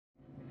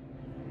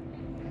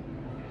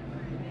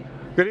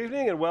Good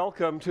evening and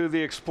welcome to the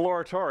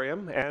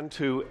Exploratorium and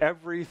to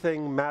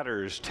Everything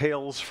Matters,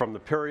 Tales from the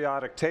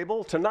Periodic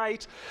Table.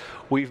 Tonight,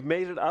 we've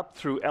made it up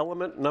through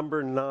element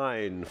number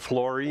 9,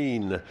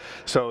 fluorine.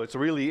 So it's a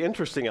really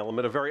interesting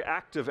element, a very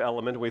active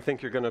element. We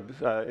think you're going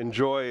to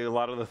enjoy a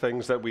lot of the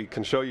things that we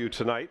can show you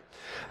tonight.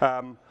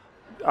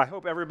 I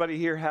hope everybody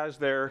here has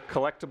their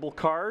collectible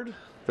card,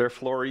 their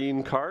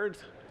fluorine card.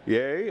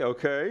 Yay,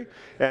 okay.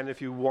 And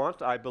if you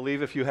want, I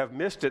believe if you have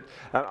missed it,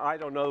 I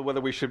don't know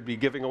whether we should be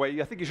giving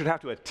away, I think you should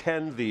have to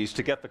attend these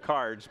to get the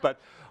cards, but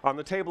on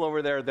the table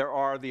over there, there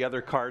are the other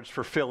cards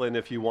for fill-in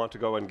if you want to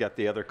go and get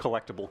the other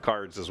collectible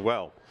cards as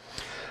well.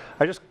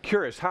 I'm just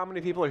curious, how many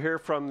people are here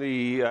from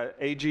the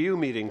AGU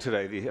meeting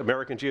today, the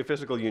American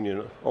Geophysical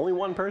Union? Only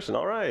one person,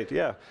 all right,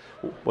 yeah.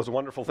 It was a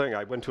wonderful thing.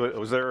 I went to it, I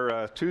was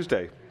there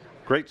Tuesday.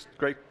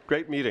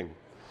 Great meeting.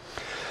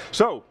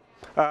 So,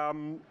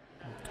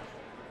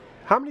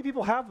 how many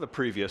people have the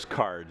previous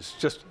cards?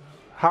 Just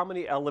how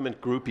many element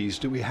groupies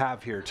do we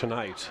have here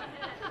tonight?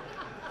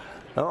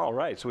 All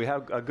right, so we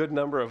have a good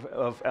number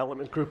of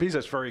element groupies.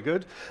 That's very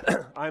good.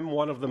 I'm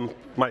one of them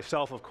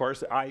myself, of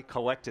course. I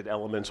collected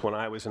elements when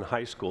I was in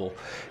high school.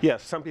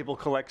 Yes, some people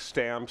collect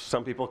stamps,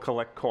 some people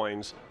collect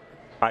coins.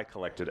 I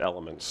collected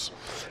elements.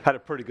 Had a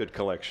pretty good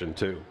collection,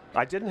 too.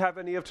 I didn't have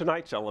any of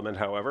tonight's element,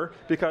 however,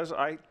 because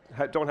I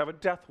don't have a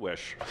death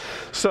wish.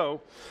 So,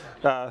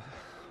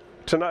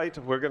 tonight,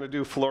 we're going to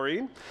do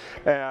fluorine.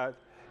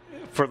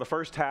 For the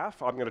first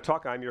half, I'm going to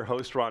talk. I'm your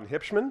host, Ron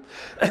Hipschman.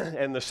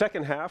 And the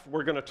second half,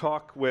 we're going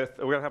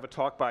to have a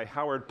talk by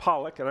Howard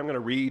Pollack, and I'm going to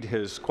read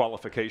his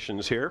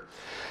qualifications here.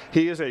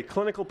 He is a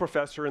clinical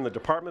professor in the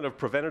Department of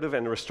Preventative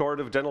and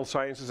Restorative Dental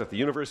Sciences at the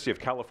University of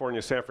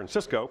California, San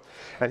Francisco.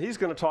 And he's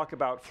going to talk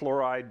about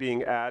fluoride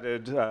being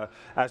added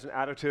as an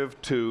additive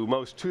to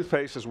most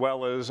toothpaste as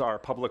well as our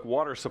public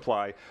water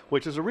supply,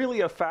 which is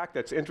really a fact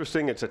that's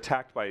interesting. It's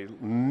attacked by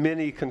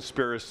many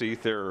conspiracy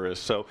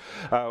theorists. So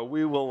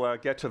we will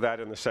get to that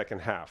in the second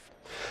half.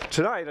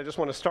 Tonight, I just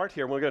want to start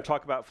here, and we're going to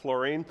talk about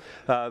fluorine.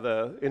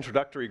 The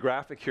introductory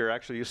graphic here,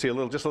 actually, you see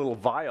just a little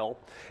vial,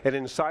 and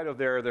inside of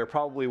there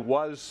probably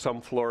was some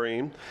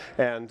fluorine,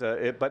 and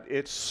but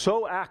it's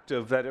so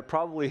active that it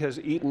probably has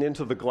eaten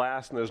into the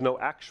glass, and there's no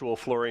actual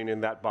fluorine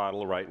in that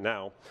bottle right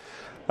now.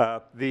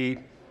 The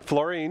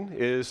fluorine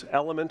is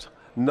element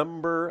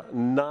number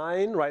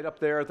 9, right up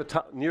there at the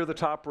top, near the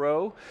top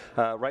row,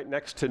 right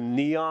next to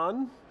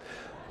neon.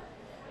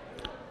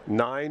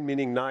 9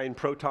 meaning 9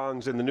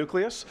 protons in the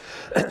nucleus,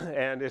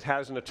 and it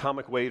has an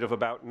atomic weight of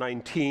about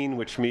 19,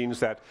 which means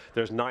that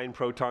there's 9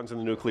 protons in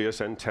the nucleus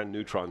and 10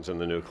 neutrons in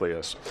the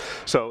nucleus.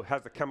 So it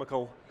has the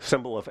chemical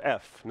symbol of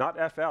F, not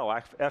FL.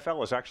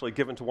 FL is actually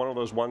given to one of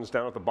those ones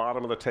down at the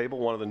bottom of the table,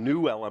 one of the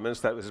new elements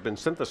that has been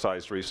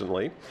synthesized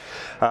recently.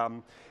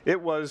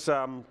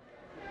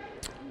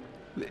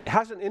 It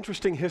has an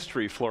interesting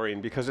history,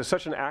 fluorine, because it's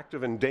such an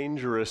active and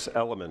dangerous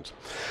element.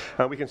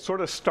 We can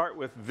sort of start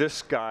with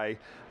this guy,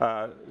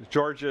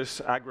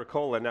 Georgius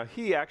Agricola. Now,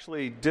 he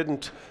actually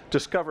didn't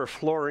discover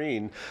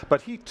fluorine,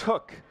 but he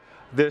took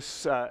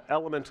this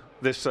element,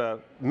 this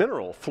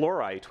mineral,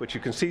 fluorite, which you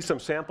can see some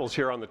samples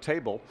here on the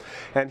table,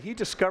 and he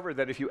discovered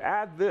that if you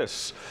add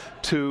this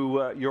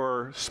to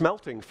your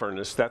smelting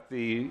furnace, that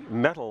the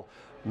metal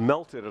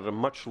melted at a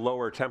much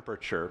lower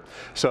temperature.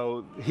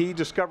 So he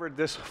discovered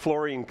this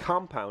fluorine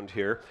compound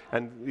here,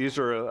 and these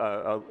are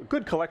a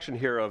good collection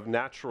here of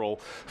natural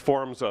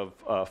forms of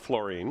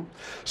fluorine.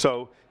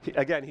 So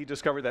again, he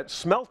discovered that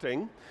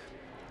smelting,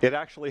 it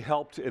actually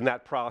helped in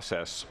that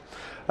process.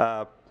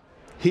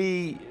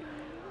 He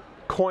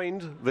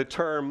coined the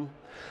term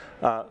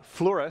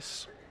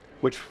fluorous,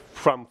 which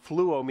from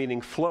fluo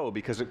meaning flow,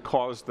 because it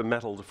caused the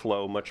metal to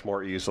flow much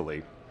more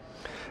easily.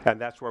 And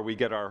that's where we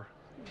get our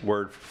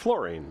word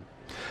fluorine.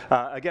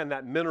 Again,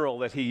 that mineral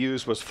that he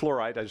used was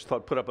fluorite. I just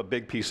thought put up a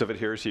big piece of it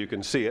here so you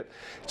can see it.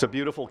 It's a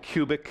beautiful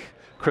cubic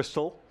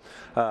crystal.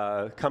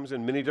 Comes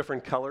in many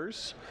different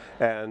colors,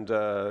 and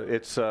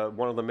it's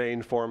one of the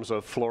main forms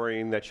of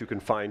fluorine that you can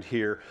find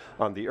here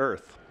on the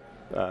Earth.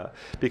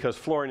 Because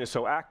fluorine is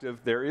so active,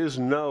 there is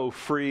no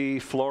free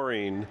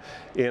fluorine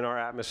in our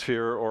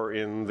atmosphere or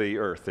in the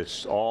Earth.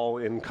 It's all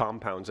in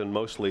compounds and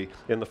mostly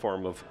in the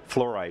form of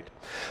fluorite.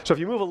 So if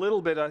you move a little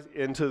bit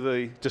into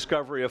the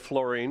discovery of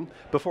fluorine,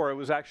 before it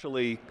was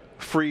actually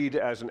freed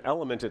as an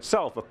element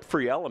itself, a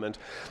free element,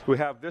 we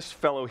have this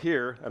fellow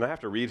here, and I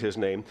have to read his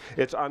name.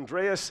 It's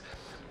Andreas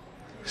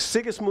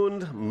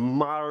Sigismund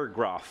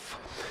Marggraf,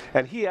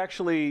 and he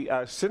actually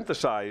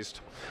synthesized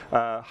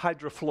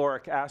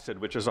hydrofluoric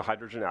acid, which is a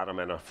hydrogen atom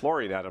and a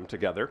fluorine atom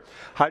together.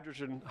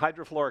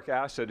 Hydrofluoric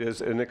acid is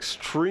an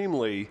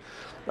extremely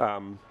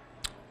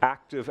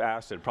active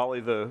acid, probably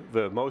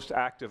the most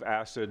active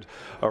acid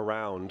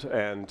around,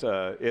 and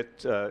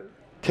it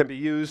can be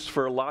used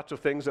for lots of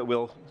things that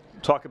we'll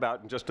talk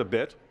about in just a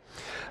bit.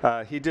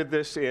 He did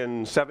this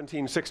in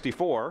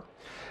 1764,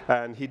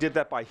 and he did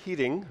that by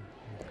heating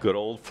good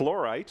old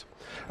fluorite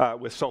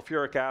with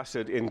sulfuric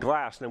acid in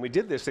glass. And we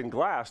did this in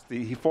glass.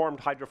 He formed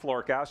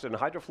hydrofluoric acid,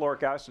 and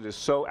hydrofluoric acid is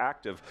so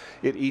active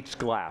it eats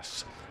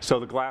glass. So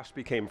the glass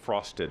became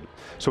frosted.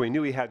 So we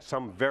knew he had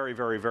some very,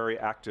 very, very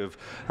active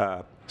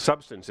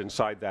substance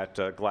inside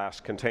that glass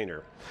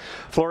container.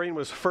 Fluorine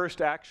was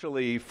first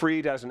actually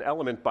freed as an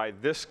element by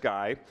this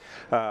guy,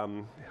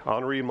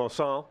 Henri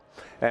Moissan,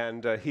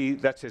 and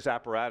that's his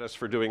apparatus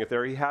for doing it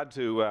there. He had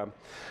to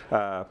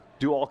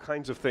do all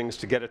kinds of things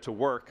to get it to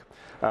work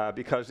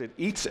because it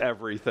eats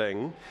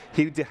everything.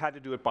 He had to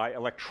do it by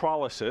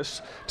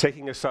electrolysis,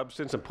 taking a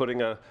substance and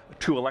putting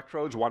two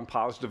electrodes, one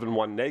positive and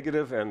one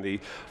negative, and the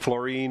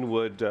fluorine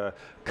would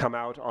come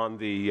out on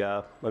the,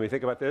 let me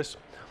think about this,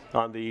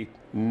 on the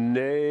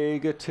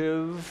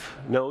negative,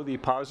 no, the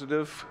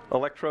positive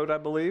electrode, I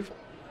believe.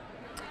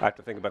 I have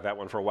to think about that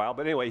one for a while.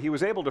 But anyway, he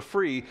was able to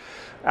free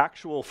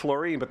actual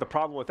fluorine, but the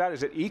problem with that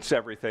is it eats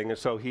everything, and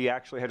so he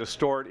actually had to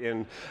store it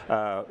in,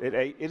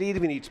 it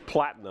even eats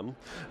platinum,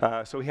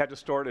 so he had to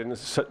store it in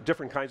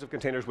different kinds of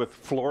containers with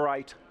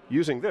fluorite.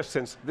 Using this,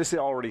 since this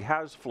already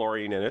has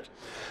fluorine in it,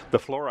 the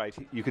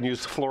fluorite, you can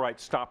use fluorite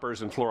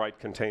stoppers and fluorite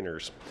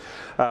containers.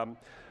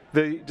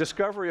 The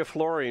discovery of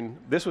fluorine,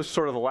 this was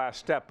sort of the last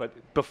step,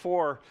 but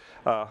before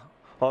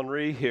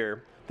Henri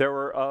here, there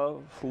were a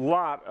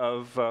lot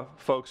of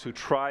folks who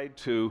tried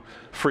to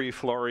free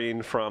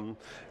fluorine from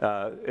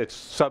its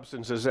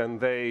substances,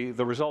 and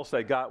the results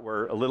they got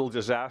were a little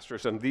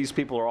disastrous, and these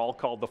people are all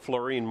called the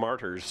fluorine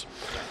martyrs.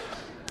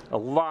 A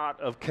lot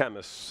of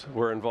chemists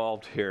were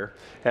involved here,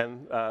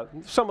 and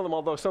some of them,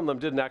 although some of them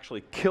didn't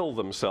actually kill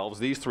themselves,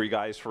 these three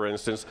guys, for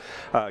instance,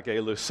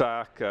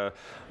 Gay-Lussac,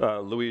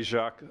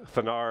 Louis-Jacques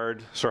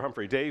Thenard, Sir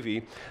Humphrey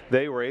Davy,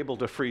 they were able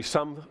to free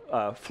some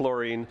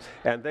fluorine,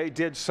 and they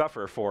did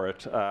suffer for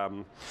it.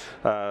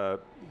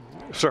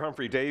 Sir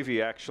Humphrey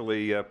Davy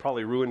actually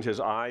probably ruined his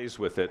eyes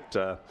with it.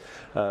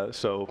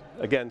 So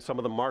again, some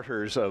of the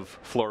martyrs of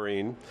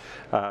fluorine.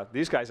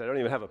 These guys I don't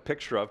even have a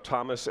picture of,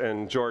 Thomas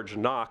and George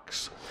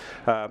Knox.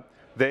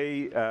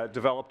 They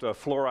developed a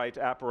fluorite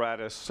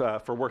apparatus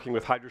for working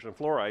with hydrogen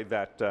fluoride,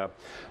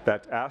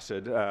 that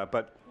acid,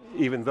 but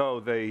even though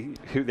they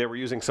were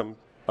using some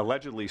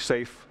allegedly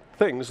safe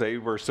things, they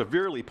were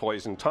severely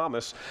poisoned.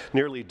 Thomas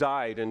nearly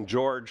died, and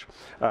George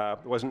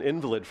was an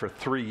invalid for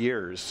 3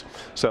 years.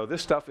 So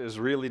this stuff is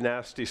really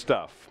nasty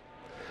stuff.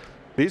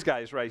 These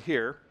guys right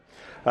here,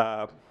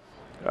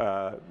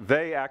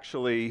 they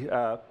actually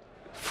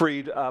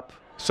freed up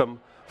some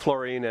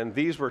fluorine, and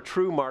these were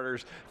true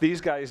martyrs. These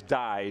guys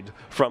died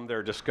from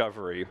their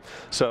discovery.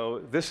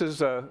 So this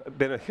has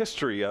been a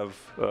history of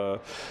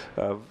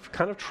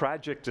kind of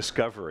tragic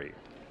discovery.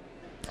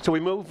 So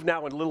we move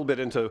now a little bit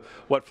into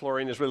what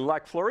fluorine is really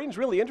like. Fluorine's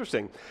really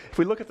interesting. If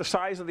we look at the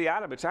size of the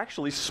atom, it's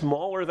actually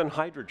smaller than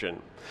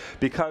hydrogen.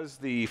 Because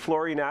the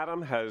fluorine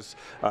atom has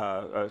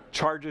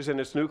charges in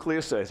its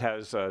nucleus, it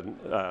has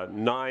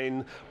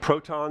 9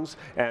 protons,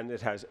 and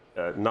it has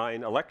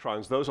 9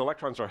 electrons. Those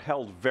electrons are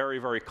held very,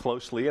 very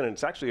closely in, and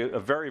it's actually a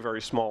very,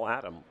 very small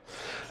atom.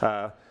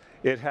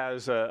 It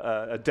has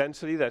a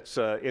density that's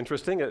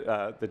interesting.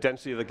 The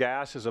density of the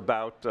gas is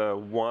about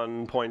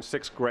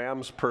 1.6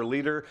 grams per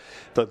liter.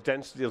 The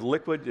density of the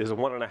liquid is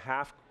about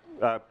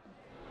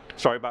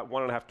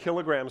 1.5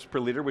 kilograms per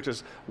liter, which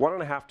is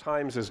 1.5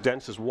 times as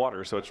dense as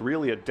water. So it's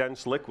really a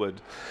dense liquid,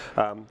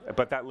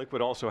 but that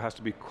liquid also has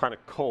to be kind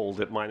of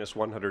cold at minus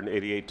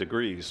 188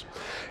 degrees.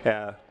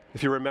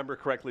 If you remember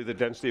correctly, the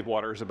density of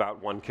water is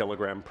about 1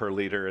 kilogram per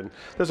liter, and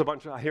there's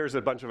here's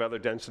a bunch of other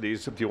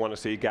densities. If you want to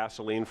see,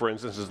 gasoline, for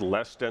instance, is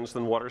less dense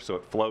than water, so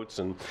it floats,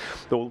 and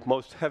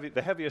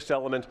the heaviest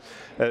element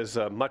is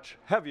much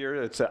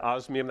heavier. It's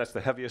osmium. That's the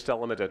heaviest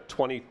element at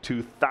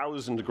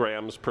 22,000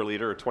 grams per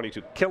liter, or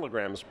 22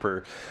 kilograms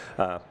per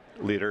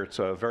liter. It's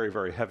a very,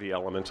 very heavy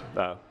element.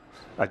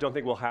 I don't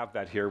think we'll have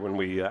that here when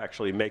we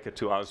actually make it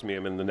to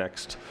osmium in the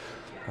next,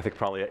 I think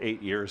probably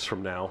 8 years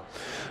from now.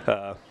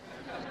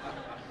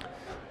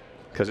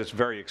 Because it's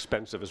very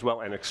expensive as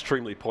well and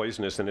extremely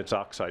poisonous in its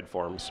oxide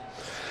forms.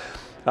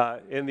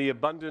 In the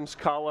abundance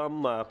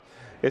column,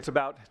 it's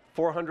about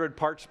 400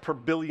 parts per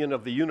billion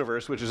of the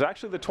universe, which is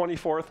actually the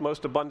 24th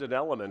most abundant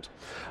element.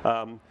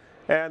 And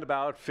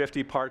about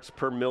 50 parts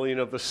per million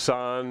of the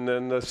sun,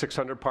 and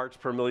 600 parts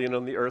per million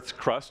on the Earth's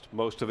crust,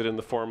 most of it in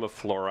the form of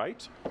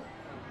fluorite.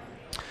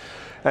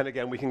 And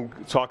again, we can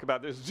talk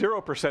about there's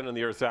 0% in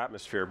the Earth's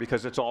atmosphere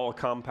because it's all a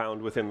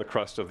compound within the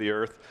crust of the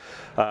Earth.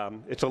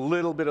 It's a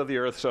little bit of the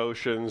Earth's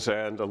oceans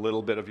and a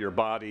little bit of your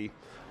body.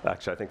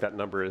 Actually, I think that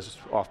number is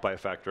off by a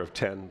factor of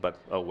 10, but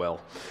oh well.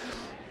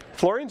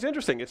 Fluorine's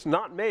interesting. It's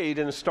not made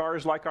in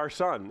stars like our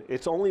sun.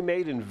 It's only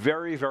made in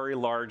very, very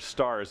large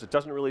stars. It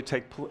doesn't really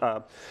take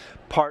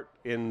part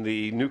in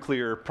the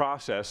nuclear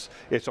process.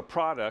 It's a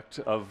product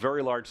of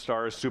very large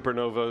stars,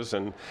 supernovas,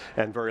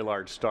 and very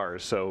large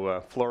stars.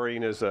 So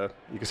fluorine is you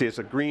can see it's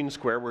a green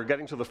square. We're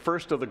getting to the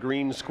first of the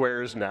green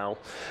squares now,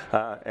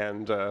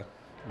 and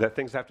that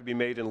things have to be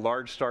made in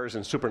large stars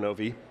and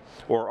supernovae,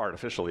 or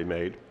artificially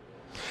made.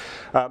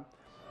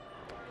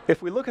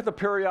 If we look at the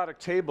periodic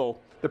table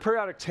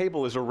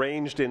is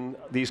arranged in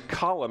these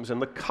columns,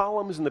 and the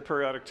columns in the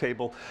periodic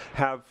table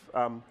have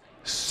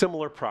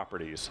similar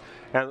properties.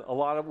 And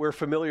we're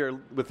familiar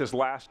with this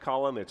last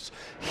column. It's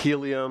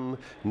helium,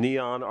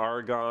 neon,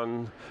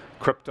 argon,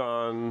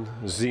 krypton,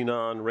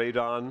 xenon,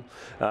 radon.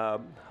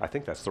 I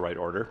think that's the right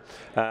order.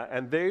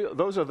 And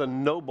those are the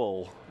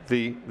noble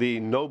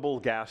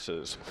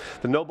gases.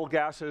 The noble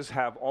gases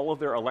have all of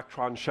their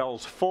electron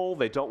shells full.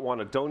 They don't want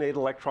to donate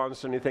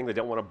electrons to anything. They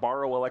don't want to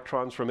borrow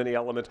electrons from any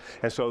element.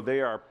 And so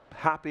they are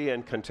happy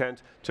and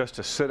content just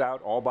to sit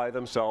out all by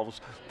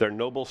themselves, their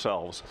noble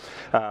selves.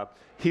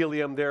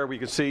 Helium there, we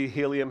can see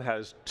helium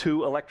has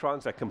 2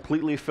 electrons that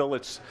completely fill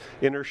its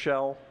inner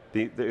shell.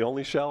 The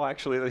only shell,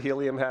 actually, that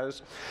helium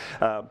has.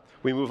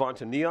 We move on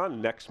to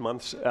neon, next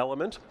month's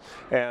element,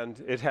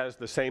 and it has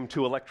the same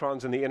 2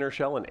 electrons in the inner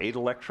shell and 8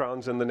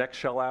 electrons in the next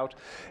shell out.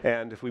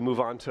 And if we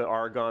move on to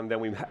argon, then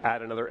we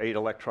add another 8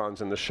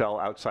 electrons in the shell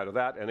outside of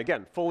that. And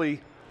again, fully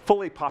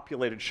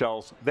populated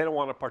shells. They don't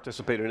want to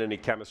participate in any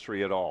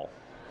chemistry at all.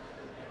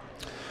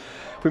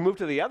 If we move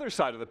to the other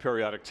side of the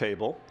periodic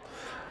table,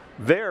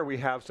 there we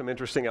have some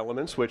interesting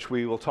elements which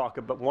we will talk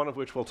about, one of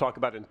which we'll talk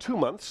about in 2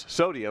 months,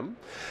 sodium.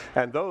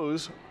 And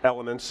those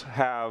elements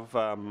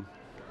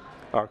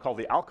are called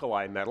the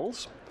alkali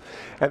metals.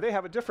 And they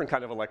have a different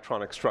kind of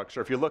electronic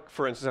structure. If you look,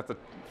 for instance, at the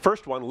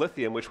first one,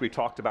 lithium, which we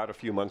talked about a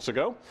few months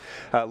ago,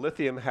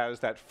 lithium has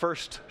that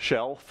first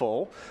shell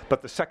full,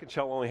 but the second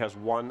shell only has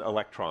 1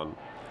 electron.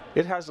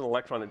 It has an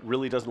electron it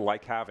really doesn't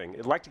like having.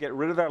 It'd like to get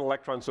rid of that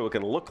electron so it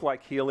can look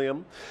like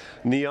helium.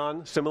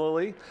 Neon,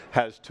 similarly,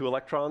 has 2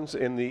 electrons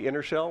in the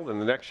inner shell, and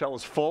the next shell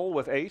is full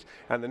with 8,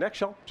 and the next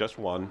shell, just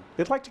 1.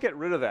 It'd like to get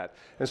rid of that,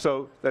 and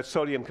so that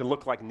sodium can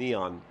look like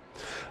neon.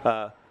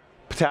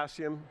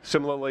 Potassium,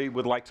 similarly,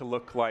 would like to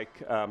look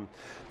like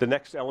the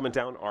next element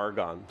down,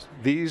 argon.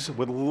 These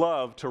would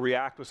love to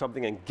react with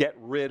something and get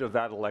rid of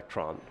that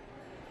electron.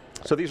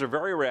 So these are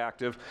very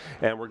reactive,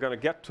 and we're going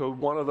to get to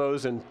one of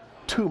those in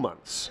 2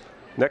 months.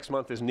 Next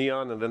month is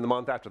neon, and then the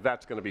month after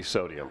that's going to be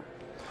sodium.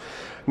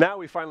 Now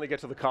we finally get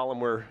to the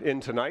column we're in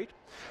tonight.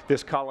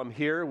 This column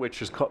here,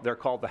 which is they're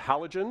called the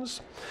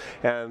halogens,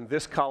 and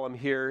this column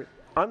here,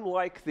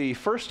 unlike the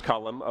first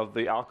column of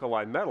the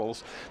alkali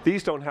metals,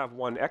 these don't have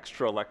 1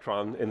 extra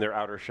electron in their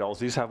outer shells.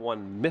 These have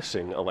 1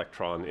 missing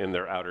electron in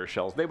their outer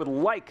shells. They would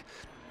like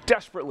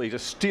desperately to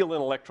steal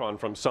an electron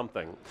from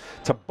something,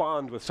 to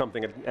bond with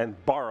something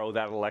and borrow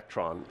that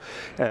electron.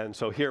 And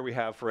so here we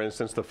have, for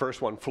instance, the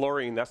first one,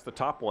 fluorine. That's the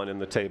top one in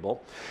the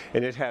table.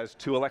 And it has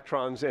 2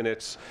 electrons in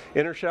its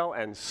inner shell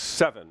and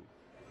 7.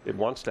 It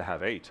wants to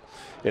have 8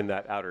 in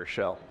that outer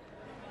shell.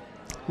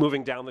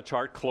 Moving down the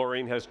chart,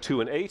 chlorine has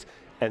 2 and 8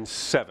 and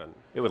 7.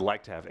 It would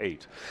like to have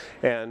 8.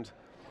 And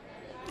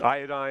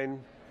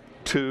iodine,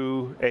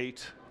 2,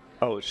 8.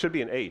 Oh, it should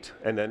be an 8,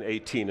 and then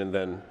 18, and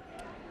then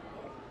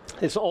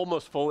it's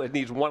almost full. It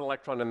needs 1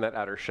 electron in that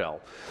outer shell.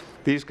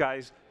 These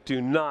guys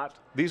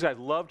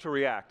love to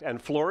react,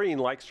 and fluorine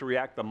likes to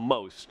react the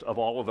most of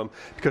all of them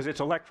because its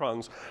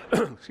electrons,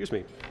 excuse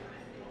me,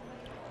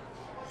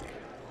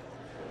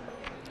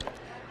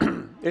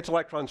 its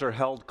electrons are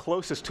held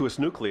closest to its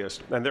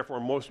nucleus and therefore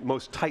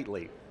most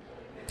tightly.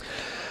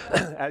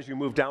 As you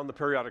move down the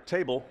periodic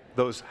table,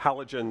 those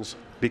halogens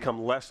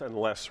become less and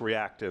less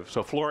reactive.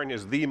 So fluorine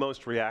is the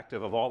most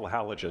reactive of all the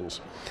halogens.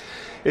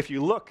 If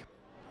you look,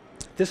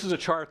 this is a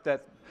chart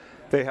that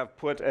they have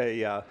put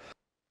a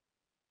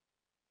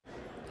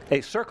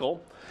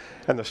circle,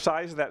 and the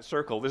size of that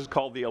circle, this is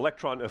called the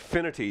electron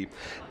affinity,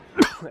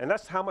 and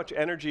that's how much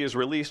energy is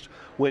released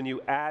when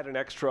you add an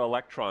extra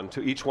electron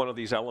to each one of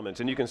these elements.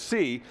 And you can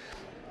see,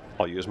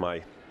 I'll use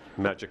my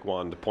magic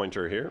wand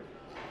pointer here.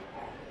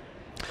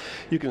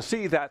 You can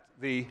see that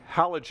the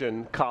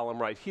halogen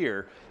column right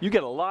here, you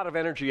get a lot of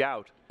energy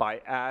out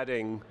by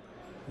adding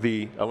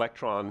the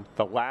electron,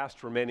 the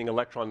last remaining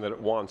electron that it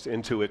wants,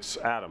 into its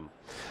atom.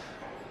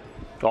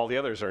 All the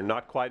others are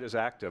not quite as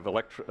active.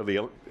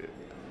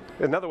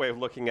 Another way of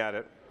looking at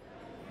it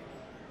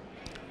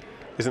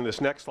is in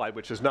this next slide,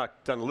 which is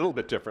not done a little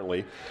bit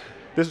differently.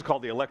 This is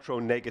called the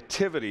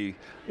electronegativity,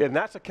 and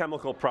that's a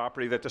chemical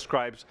property that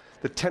describes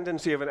the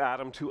tendency of an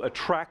atom to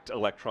attract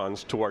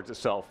electrons towards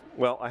itself.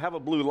 Well, I have a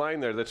blue line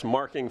there that's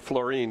marking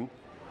fluorine,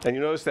 and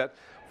you notice that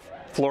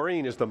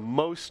fluorine is the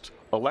most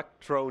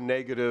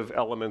electronegative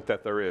element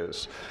that there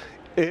is.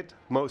 It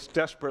most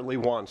desperately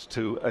wants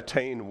to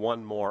attain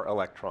 1 more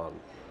electron.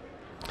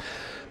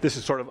 This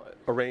is sort of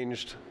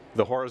arranged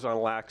the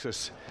horizontal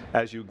axis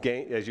as you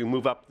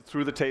move up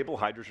through the table,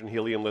 hydrogen,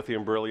 helium,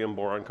 lithium, beryllium,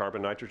 boron,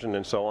 carbon, nitrogen,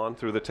 and so on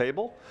through the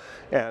table.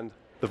 And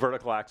the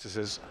vertical axis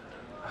is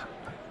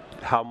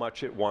how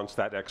much it wants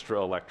that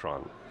extra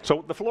electron.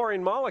 So the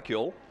fluorine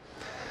molecule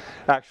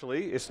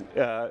actually, as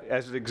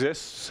it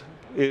exists,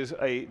 is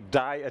a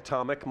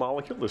diatomic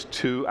molecule. There's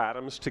 2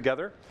 atoms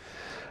together.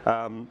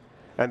 And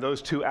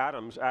those 2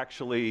 atoms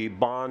actually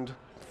bond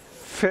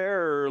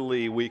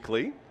fairly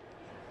weakly.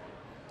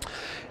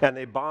 And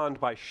they bond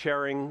by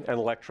sharing an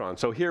electron.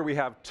 So here we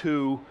have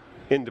 2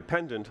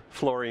 independent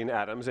fluorine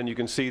atoms, and you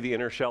can see the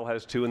inner shell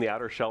has 2 and the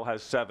outer shell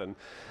has 7.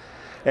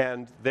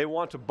 And they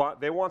want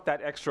that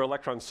extra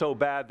electron so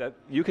bad that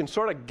you can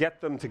sort of get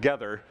them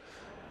together,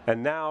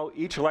 and now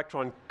each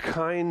electron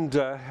kind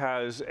of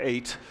has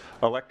 8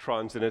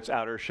 electrons in its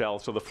outer shell.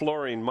 So the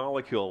fluorine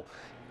molecule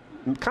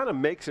kind of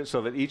makes it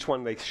so that each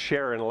one, they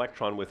share an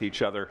electron with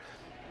each other,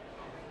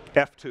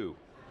 F2.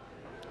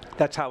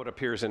 That's how it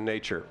appears in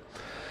nature.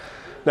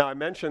 Now I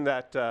mentioned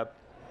that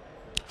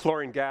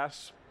fluorine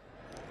gas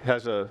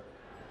has a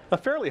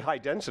fairly high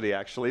density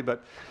actually,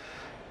 but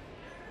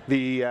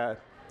the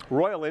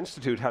Royal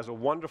Institute has a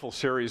wonderful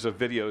series of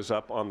videos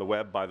up on the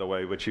web, by the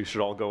way, which you should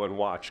all go and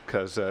watch,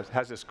 because it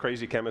has this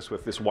crazy chemist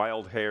with this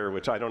wild hair,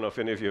 which I don't know if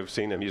any of you have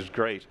seen him. He's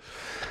great.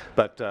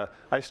 But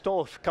I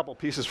stole a couple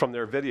pieces from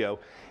their video.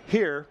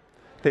 Here,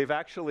 they've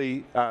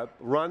actually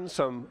run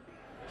some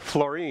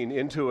fluorine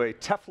into a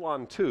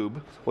Teflon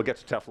tube, we'll get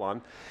to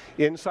Teflon,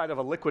 inside of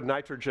a liquid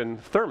nitrogen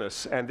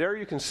thermos. And there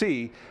you can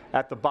see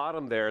at the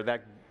bottom there,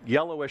 that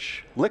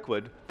yellowish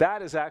liquid,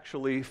 that is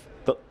actually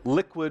the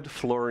liquid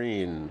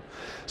fluorine.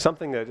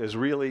 Something that is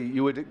really,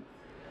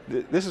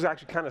 this is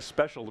actually kind of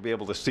special to be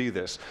able to see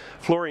this.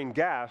 Fluorine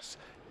gas,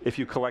 if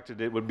you collected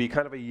it, would be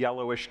kind of a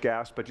yellowish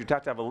gas, but you'd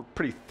have to have a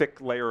pretty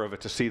thick layer of it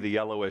to see the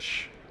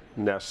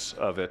yellowishness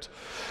of it.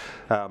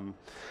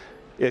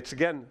 It's,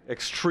 again,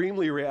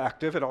 extremely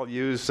reactive, and I'll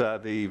use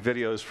the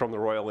videos from the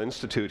Royal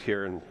Institute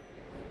here and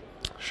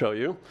show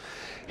you.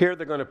 Here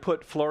they're going to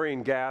put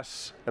fluorine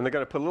gas, and they're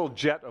going to put a little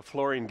jet of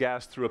fluorine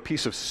gas through a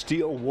piece of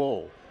steel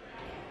wool.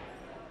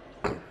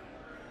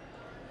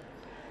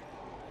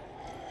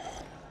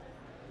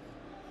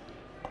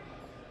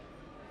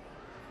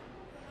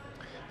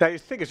 Now you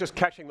think it's just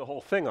catching the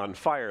whole thing on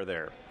fire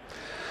there.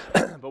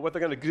 But what they're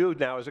going to do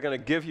now is they're going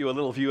to give you a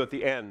little view at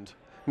the end.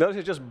 Notice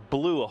it just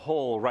blew a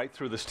hole right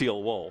through the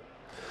steel wool.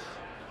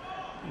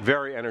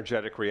 Very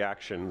energetic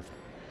reaction.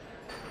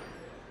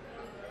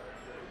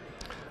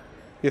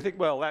 You think,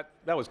 well, that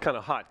was kind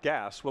of hot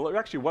gas. Well, it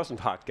actually wasn't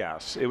hot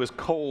gas. It was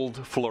cold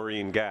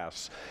fluorine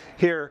gas.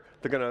 Here,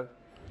 they're going to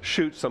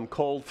shoot some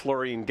cold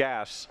fluorine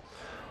gas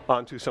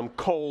onto some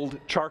cold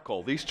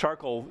charcoal. These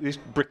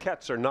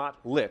briquettes are not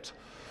lit.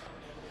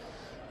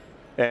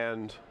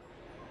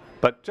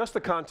 But just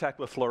the contact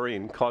with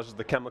fluorine causes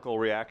the chemical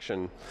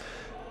reaction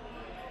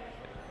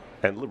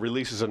and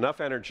releases enough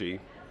energy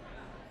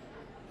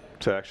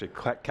to actually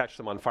catch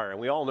them on fire. And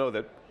we all know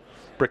that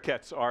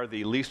briquettes are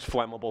the least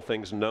flammable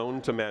things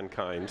known to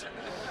mankind.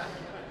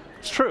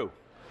 It's true.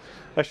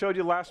 I showed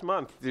you last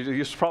month.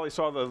 You probably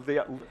saw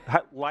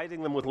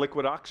lighting them with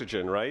liquid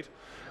oxygen, right?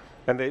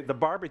 And the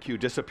barbecue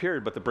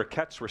disappeared, but the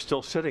briquettes were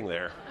still sitting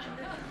there.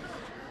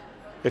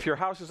 If your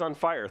house is on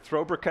fire,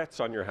 throw briquettes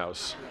on your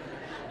house.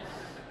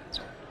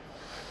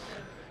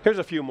 Here's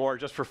a few more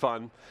just for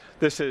fun.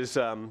 This is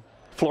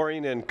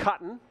fluorine in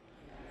cotton.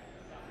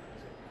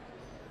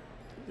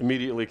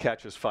 Immediately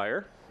catches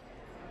fire.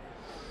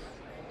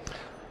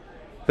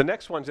 The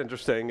next one's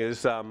interesting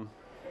is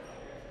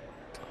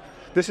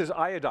this is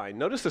iodine.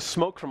 Notice the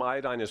smoke from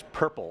iodine is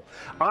purple.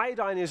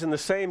 Iodine is in the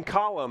same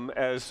column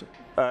as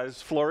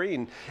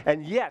fluorine,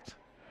 and yet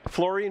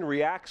fluorine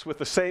reacts with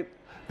the same.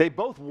 They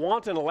both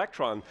want an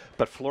electron,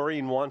 but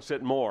fluorine wants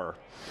it more.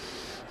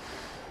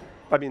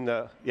 I mean,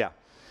 yeah.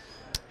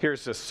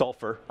 Here's this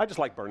sulfur. I just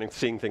like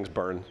seeing things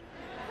burn.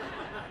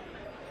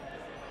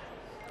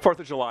 4th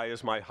of July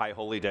is my high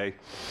holy day.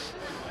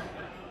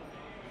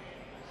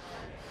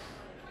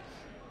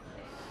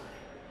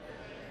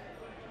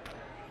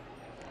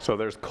 So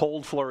there's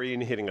cold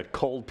fluorine hitting a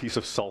cold piece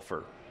of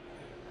sulfur.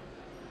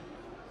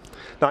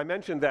 Now I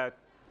mentioned that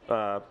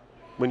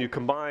when you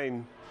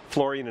combine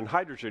fluorine and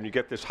hydrogen, you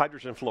get this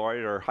hydrogen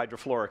fluoride or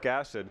hydrofluoric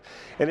acid,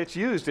 and it's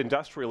used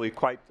industrially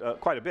quite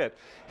a bit.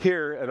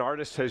 Here, an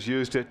artist has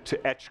used it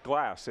to etch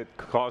glass. It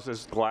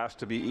causes glass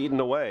to be eaten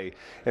away,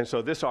 and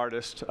so this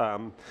artist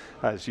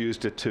has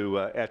used it to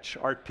etch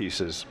art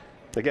pieces.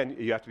 Again,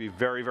 you have to be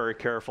very, very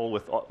careful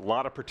with a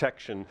lot of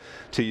protection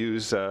to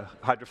use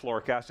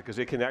hydrofluoric acid, because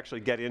it can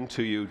actually get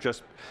into you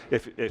just,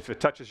 if it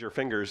touches your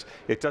fingers,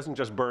 it doesn't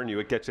just burn you,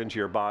 it gets into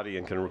your body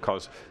and can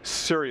cause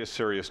serious,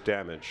 serious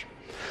damage.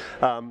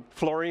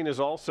 Fluorine is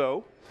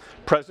also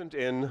present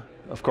in,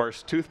 of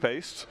course,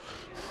 toothpaste.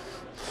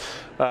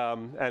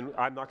 And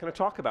I'm not going to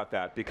talk about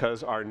that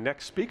because our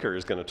next speaker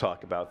is going to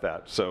talk about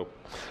that. So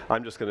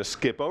I'm just going to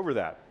skip over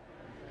that.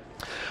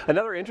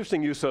 Another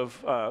interesting use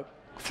of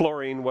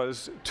fluorine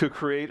was to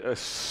create a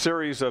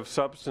series of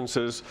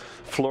substances,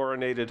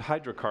 fluorinated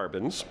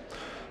hydrocarbons,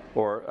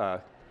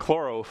 or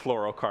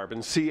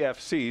chlorofluorocarbons,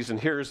 CFCs, and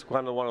here's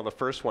one of the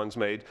first ones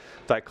made,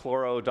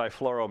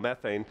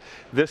 dichloro-difluoromethane.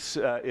 This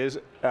is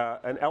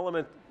an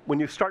element, when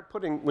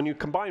you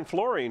combine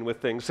fluorine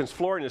with things, since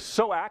fluorine is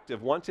so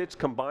active, once it's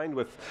combined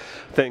with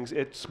things,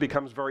 it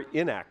becomes very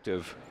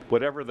inactive.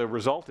 Whatever the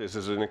result is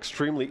an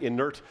extremely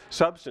inert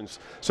substance.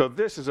 So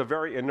this is a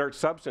very inert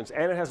substance,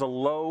 and it has a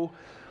low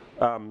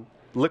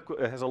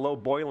has a low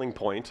boiling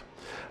point,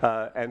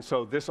 and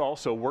so this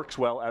also works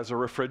well as a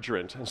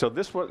refrigerant. And so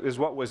this is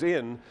what was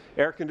in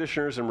air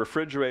conditioners and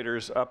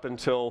refrigerators up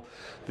until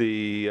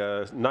the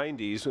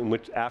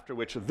 90s, after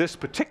which this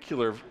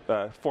particular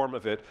form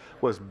of it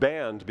was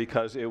banned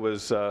because it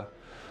was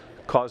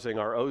causing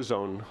our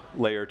ozone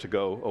layer to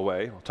go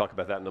away. I'll talk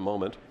about that in a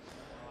moment.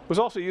 It was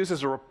also used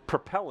as a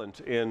propellant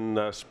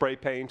in spray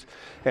paint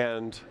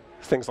and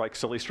things like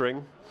silly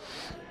string.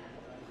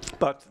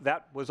 But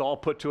that was all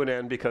put to an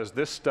end because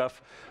this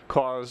stuff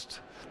caused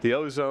the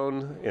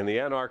ozone in the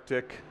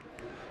Antarctic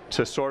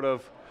to sort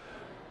of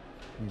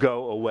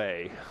go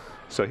away.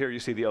 So here you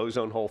see the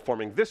ozone hole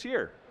forming this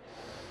year.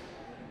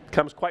 It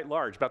becomes quite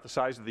large, about the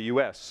size of the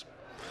US.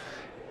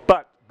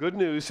 But good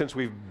news, since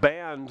we've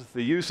banned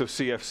the use of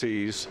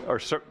CFCs, or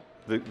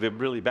the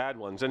really bad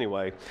ones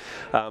anyway,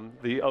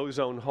 the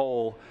ozone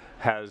hole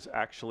has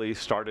actually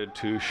started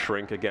to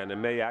shrink again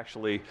and may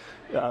actually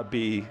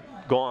be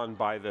gone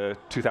by the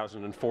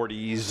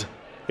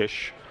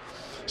 2040s-ish.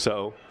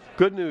 So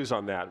good news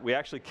on that. We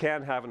actually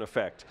can have an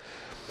effect.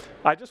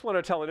 I just want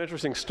to tell an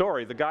interesting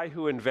story. The guy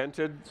who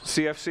invented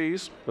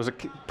CFCs was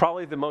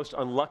probably the most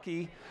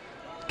unlucky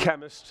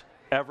chemist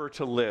ever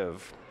to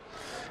live.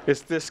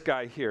 It's this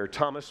guy here,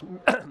 Thomas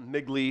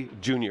Migley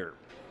Jr.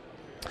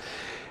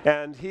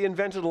 And he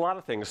invented a lot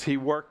of things. He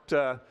worked,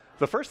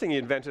 the first thing he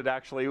invented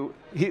actually,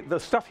 the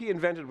stuff he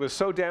invented was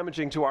so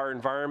damaging to our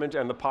environment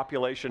and the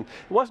population.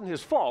 It wasn't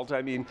his fault.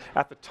 I mean,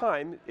 at the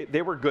time,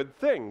 they were good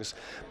things.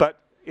 But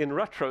in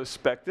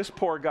retrospect, this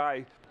poor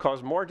guy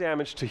caused more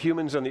damage to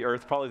humans and the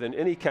earth probably than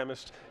any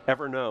chemist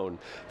ever known.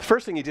 The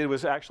first thing he did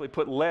was actually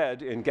put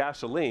lead in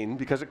gasoline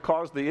because it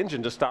caused the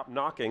engine to stop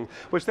knocking,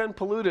 which then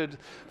polluted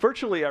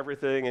virtually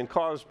everything and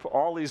caused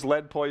all these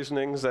lead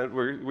poisonings that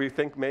we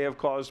think may have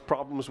caused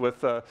problems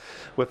with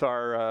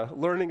our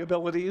learning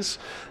abilities.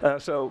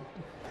 So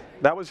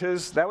that was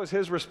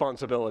his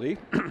responsibility,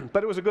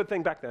 but it was a good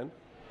thing back then.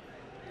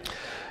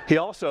 He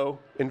also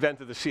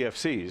invented the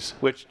CFCs,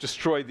 which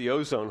destroyed the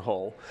ozone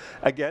hole.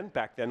 Again,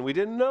 back then we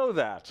didn't know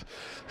that.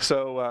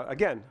 So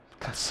again,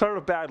 sort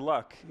of bad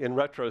luck in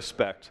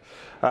retrospect.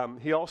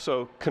 He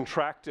also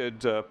contracted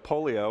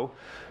polio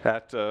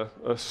at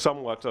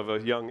somewhat of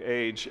a young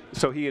age,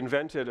 so he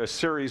invented a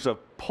series of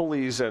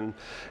pulleys and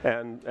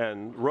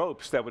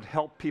ropes that would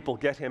help people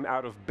get him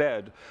out of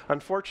bed.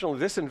 Unfortunately,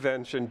 this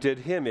invention did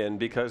him in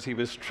because he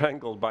was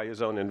strangled by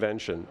his own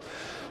invention.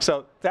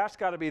 So that's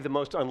got to be the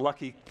most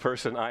unlucky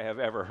person I have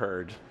ever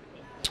heard.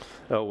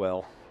 Oh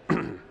well.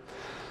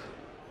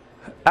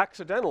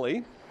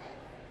 Accidentally,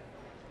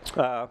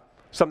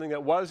 something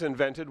that was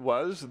invented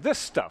was this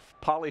stuff,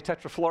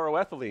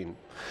 polytetrafluoroethylene.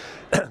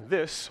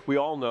 This we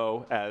all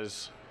know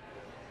as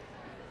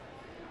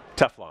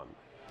Teflon.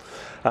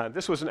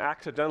 This was an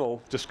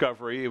accidental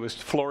discovery. It was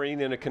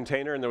fluorine in a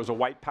container, and there was a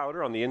white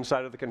powder on the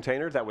inside of the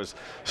container that was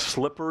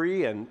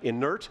slippery and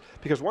inert,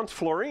 because once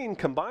fluorine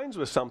combines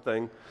with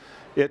something,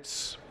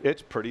 it's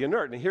pretty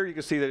inert. And here you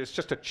can see that it's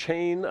just a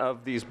chain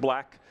of these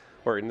black,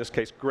 or in this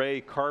case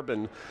gray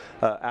carbon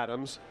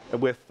atoms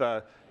with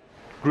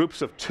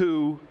groups of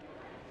 2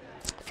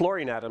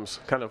 fluorine atoms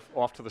kind of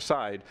off to the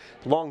side,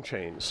 long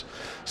chains.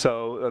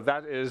 So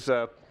that is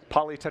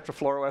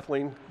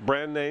polytetrafluoroethylene,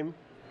 brand name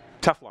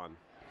Teflon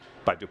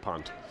by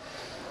DuPont.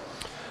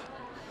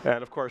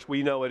 And of course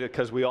we know it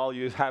because we all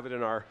have it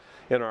in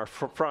our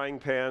frying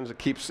pans.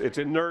 It's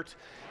inert.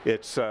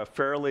 It's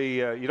fairly,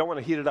 you don't want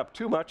to heat it up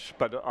too much,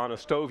 but on a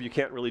stove you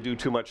can't really do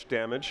too much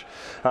damage.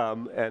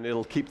 And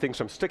it'll keep things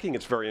from sticking.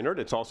 It's very inert.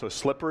 It's also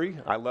slippery.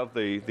 I love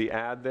the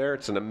ad there.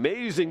 It's an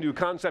amazing new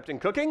concept in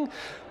cooking.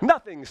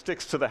 Nothing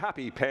sticks to the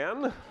happy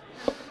pan.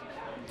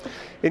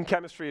 In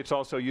chemistry, it's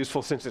also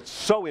useful since it's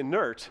so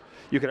inert,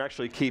 you can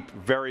actually keep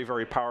very,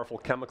 very powerful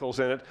chemicals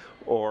in it,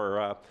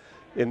 or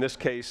in this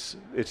case,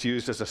 it's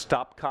used as a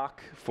stopcock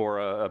for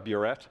a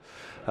burette,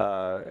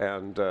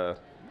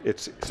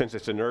 since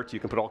it's inert, you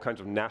can put all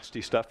kinds of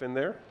nasty stuff in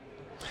there.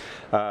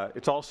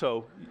 It's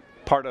also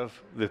part of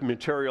the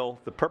material,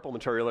 the purple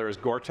material there is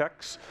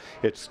Gore-Tex.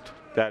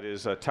 That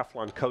is a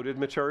Teflon-coated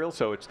material,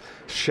 so it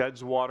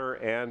sheds water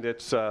and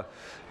it's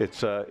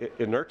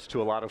inert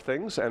to a lot of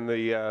things. And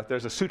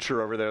there's a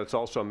suture over there that's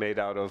also made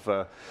out of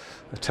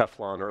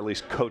Teflon, or at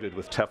least coated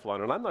with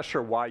Teflon. And I'm not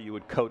sure why you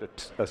would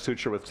coat a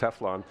suture with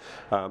Teflon.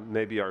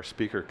 Maybe our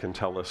speaker can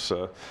tell us.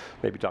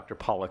 Maybe Dr.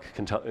 Pollack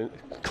can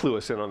clue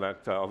us in on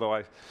that.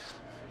 Although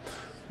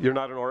you're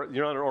not an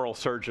oral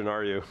surgeon,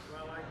 are you?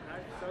 Well, I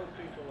sew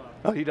people up.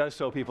 Oh, he does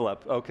sew people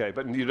up. Okay,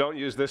 but you don't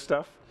use this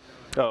stuff?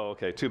 Oh,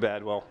 okay, too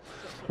bad. Well,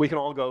 we can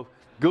all go,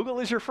 Google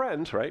is your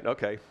friend, right?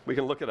 Okay, we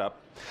can look it up.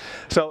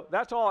 So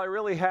that's all I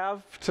really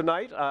have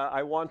tonight.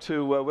 we'll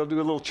do a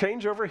little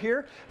changeover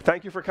here.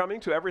 Thank you for coming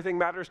to Everything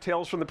Matters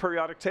Tales from the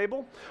Periodic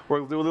Table.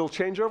 We'll do a little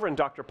changeover, and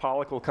Dr.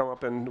 Pollack will come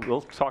up and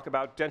we'll talk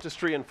about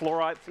dentistry and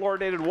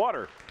fluoridated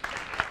water.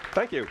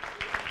 Thank you.